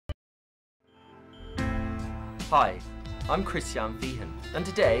Hi, I'm Christian Feehan, and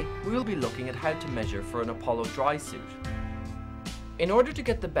today we will be looking at how to measure for an Apollo dry suit. In order to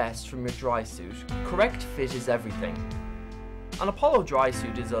get the best from your dry suit, correct fit is everything. An Apollo dry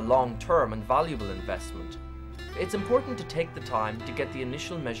suit is a long-term and valuable investment. It's important to take the time to get the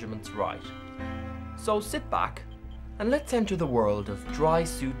initial measurements right. So sit back and let's enter the world of dry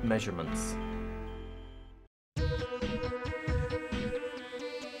suit measurements.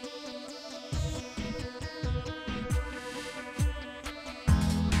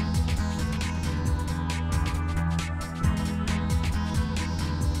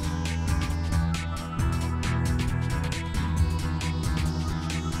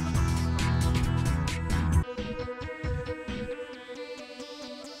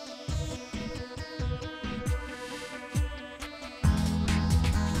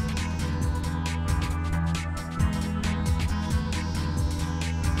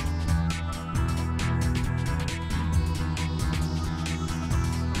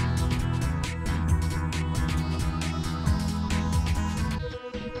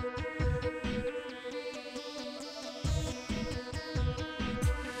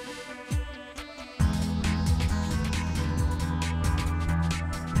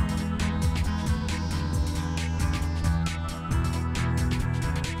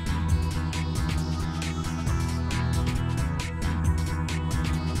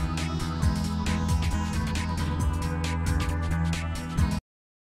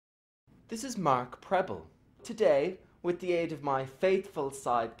 This is Mark Preble. Today, with the aid of my faithful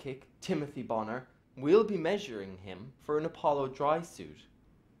sidekick, Timothy Bonner, we'll be measuring him for an Apollo dry suit.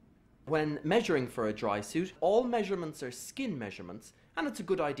 When measuring for a dry suit, all measurements are skin measurements, and it's a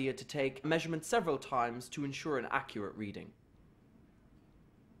good idea to take measurements several times to ensure an accurate reading.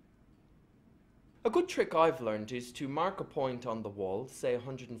 A good trick I've learned is to mark a point on the wall, say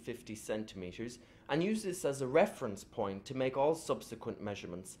 150 centimeters, and use this as a reference point to make all subsequent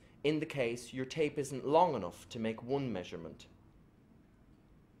measurements, in the case your tape isn't long enough to make one measurement.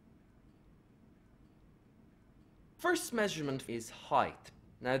 First measurement is height.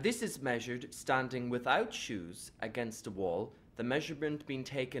 Now this is measured standing without shoes against a wall, the measurement being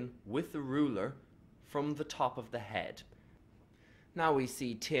taken with a ruler from the top of the head. Now we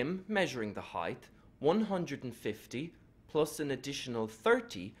see Tim measuring the height. 150 plus an additional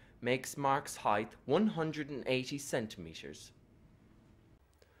 30 makes Mark's height 180 centimeters.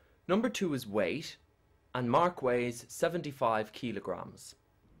 Number 2 is weight, and Mark weighs 75 kilograms.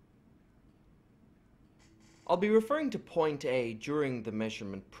 I'll be referring to point A during the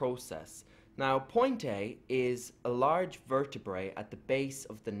measurement process. Now point A is a large vertebrae at the base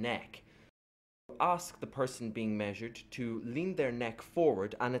of the neck. Ask the person being measured to lean their neck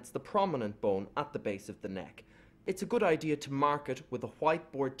forward, and it's the prominent bone at the base of the neck. It's a good idea to mark it with a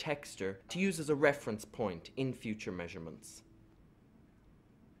whiteboard texture to use as a reference point in future measurements.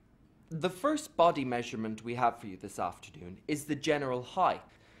 The first body measurement we have for you this afternoon is the general height.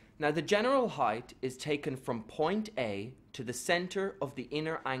 Now the general height is taken from point A to the center of the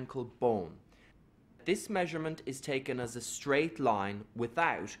inner ankle bone. This measurement is taken as a straight line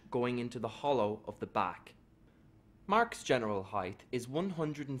without going into the hollow of the back. Mark's general height is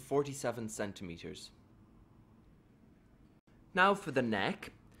 147 centimeters. Now for the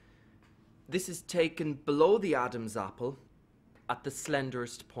neck. This is taken below the Adam's apple at the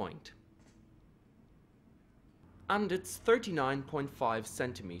slenderest point. And it's 39.5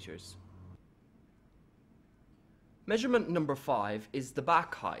 centimeters. Measurement number 5 is the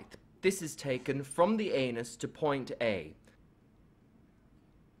back height. This is taken from the anus to point A.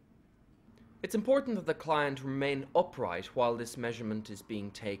 It's important that the client remain upright while this measurement is being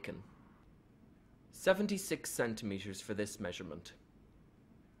taken. 76 centimeters for this measurement.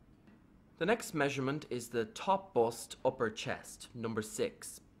 The next measurement is the top bust, upper chest, number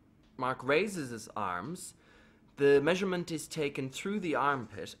 6. Mark raises his arms. The measurement is taken through the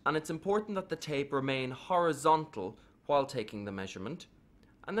armpit, and it's important that the tape remain horizontal while taking the measurement,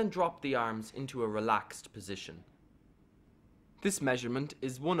 and then drop the arms into a relaxed position. This measurement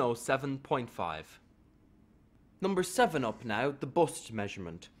is 107.5. Number 7 up now, the bust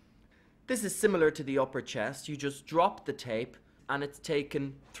measurement. This is similar to the upper chest. You just drop the tape and it's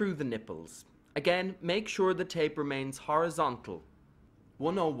taken through the nipples. Again, make sure the tape remains horizontal.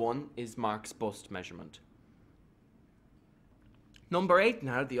 101 is Mark's bust measurement. Number 8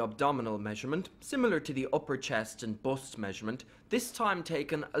 now, the abdominal measurement, similar to the upper chest and bust measurement, this time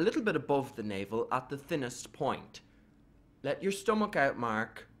taken a little bit above the navel at the thinnest point. Let your stomach out,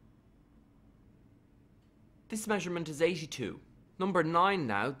 Mark. This measurement is 82. Number 9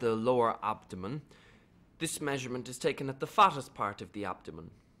 now, the lower abdomen. This measurement is taken at the fattest part of the abdomen.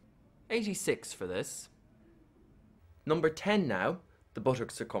 86 for this. Number 10 now, the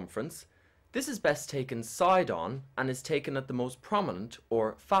buttock circumference. This is best taken side on and is taken at the most prominent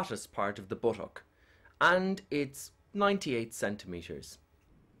or fattest part of the buttock, and it's 98 centimeters.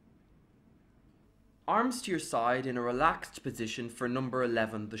 Arms to your side in a relaxed position for number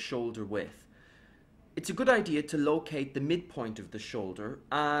 11, the shoulder width. It's a good idea to locate the midpoint of the shoulder,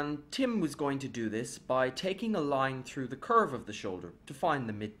 and Tim was going to do this by taking a line through the curve of the shoulder to find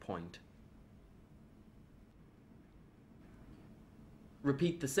the midpoint.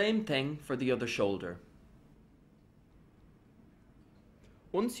 Repeat the same thing for the other shoulder.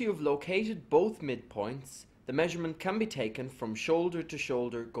 Once you have located both midpoints, the measurement can be taken from shoulder to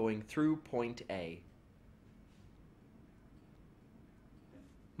shoulder going through point A.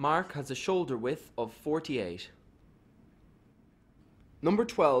 Mark has a shoulder width of 48. Number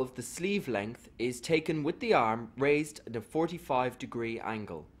 12, the sleeve length, is taken with the arm raised at a 45-degree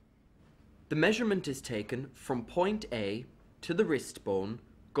angle. The measurement is taken from point A to the wrist bone,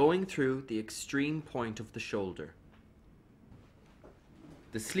 going through the extreme point of the shoulder.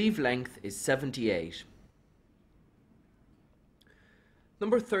 The sleeve length is 78.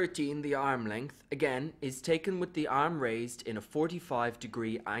 Number 13, the arm length, again, is taken with the arm raised in a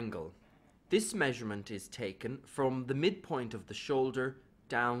 45-degree angle. This measurement is taken from the midpoint of the shoulder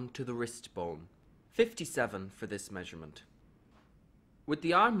down to the wrist bone. 57 for this measurement. With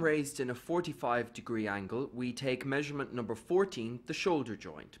the arm raised in a 45-degree angle, we take measurement number 14, the shoulder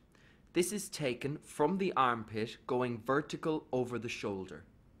joint. This is taken from the armpit going vertical over the shoulder.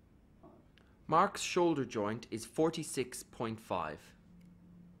 Mark's shoulder joint is 46.5.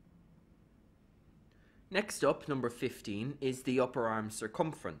 Next up, number 15, is the upper arm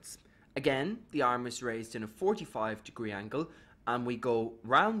circumference. Again, the arm is raised in a 45-degree angle and we go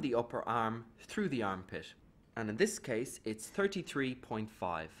round the upper arm through the armpit. And in this case, it's 33.5.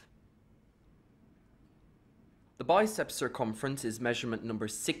 The bicep circumference is measurement number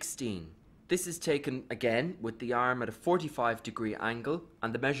 16. This is taken again with the arm at a 45-degree angle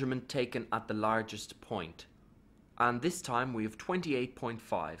and the measurement taken at the largest point. And this time we have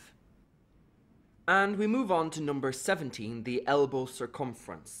 28.5. And we move on to number 17, the elbow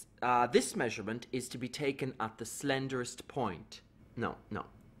circumference. This measurement is to be taken at the slenderest point. No,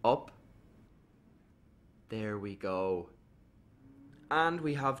 up. There we go. And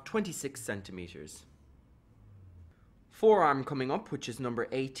we have 26 centimeters. Forearm coming up, which is number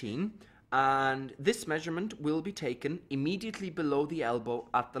 18. And this measurement will be taken immediately below the elbow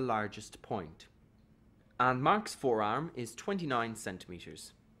at the largest point. And Mark's forearm is 29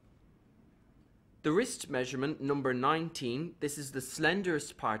 centimeters. The wrist measurement, number 19, this is the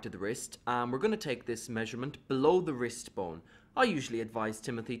slenderest part of the wrist, and we're going to take this measurement below the wrist bone. I usually advise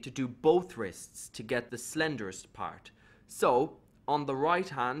Timothy to do both wrists to get the slenderest part. So, on the right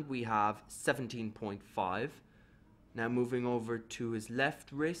hand we have 17.5. Now moving over to his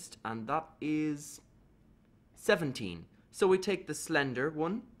left wrist, and that is 17. So we take the slender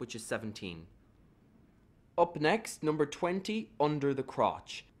one, which is 17. Up next, number 20, under the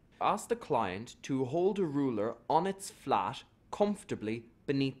crotch. Ask the client to hold a ruler on its flat comfortably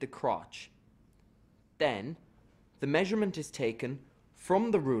beneath the crotch. Then, the measurement is taken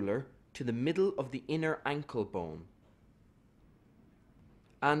from the ruler to the middle of the inner ankle bone.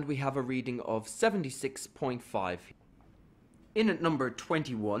 And we have a reading of 76.5. In at number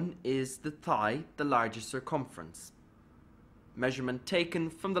 21 is the thigh, the largest circumference. Measurement taken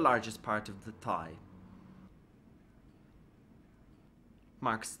from the largest part of the thigh.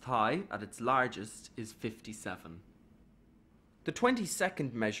 Mark's thigh at its largest is 57. The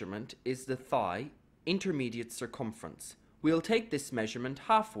 22nd measurement is the thigh, intermediate circumference. We'll take this measurement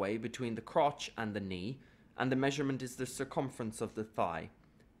halfway between the crotch and the knee, and the measurement is the circumference of the thigh.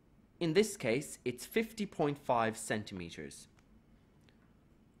 In this case, it's 50.5 centimeters.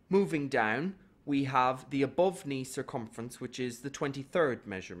 Moving down, we have the above knee circumference, which is the 23rd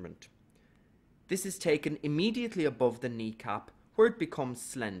measurement. This is taken immediately above the kneecap, where it becomes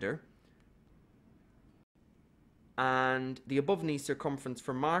slender, and the above knee circumference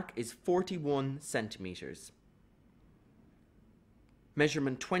for Mark is 41 centimeters.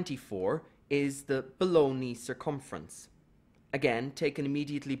 Measurement 24 is the below knee circumference, again taken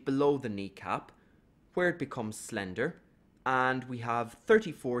immediately below the kneecap, where it becomes slender, and we have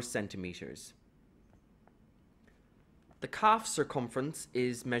 34 centimeters. The calf circumference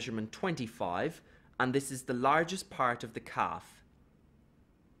is measurement 25, and this is the largest part of the calf.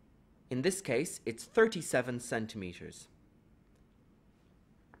 In this case, it's 37 centimeters.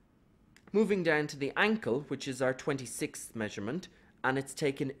 Moving down to the ankle, which is our 26th measurement, and it's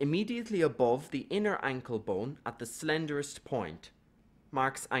taken immediately above the inner ankle bone at the slenderest point.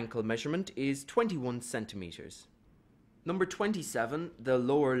 Mark's ankle measurement is 21 centimeters. Number 27, the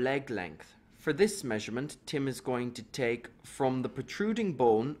lower leg length. For this measurement, Tim is going to take from the protruding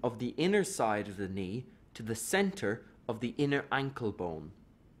bone of the inner side of the knee to the center of the inner ankle bone.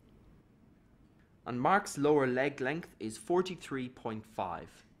 And Mark's lower leg length is 43.5.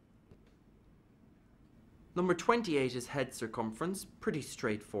 Number 28 is head circumference, pretty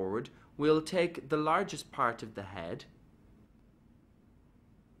straightforward. We'll take the largest part of the head,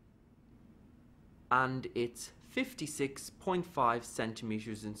 and it's 56.5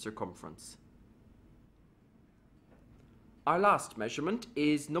 centimeters in circumference. Our last measurement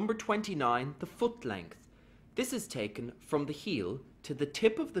is number 29, the foot length. This is taken from the heel to the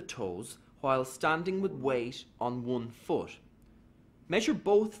tip of the toes while standing with weight on one foot. Measure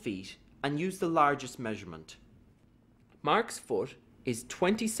both feet and use the largest measurement. Mark's foot is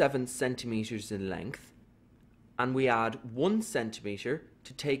 27 centimeters in length, and we add 1 centimeter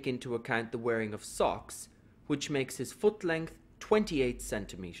to take into account the wearing of socks, which makes his foot length 28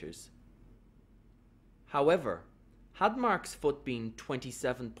 centimeters. However, had Mark's foot been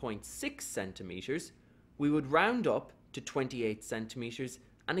 27.6 centimeters, we would round up to 28 centimeters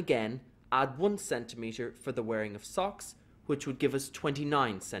and again add 1 centimeter for the wearing of socks, which would give us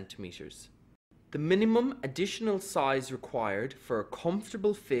 29 centimeters. The minimum additional size required for a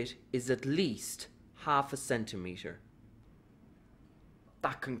comfortable fit is at least half a centimeter.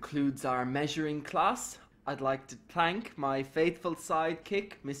 That concludes our measuring class. I'd like to thank my faithful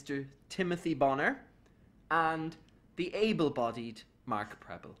sidekick, Mr. Timothy Bonner, and the able-bodied Mark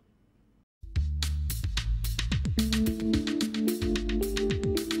Preble.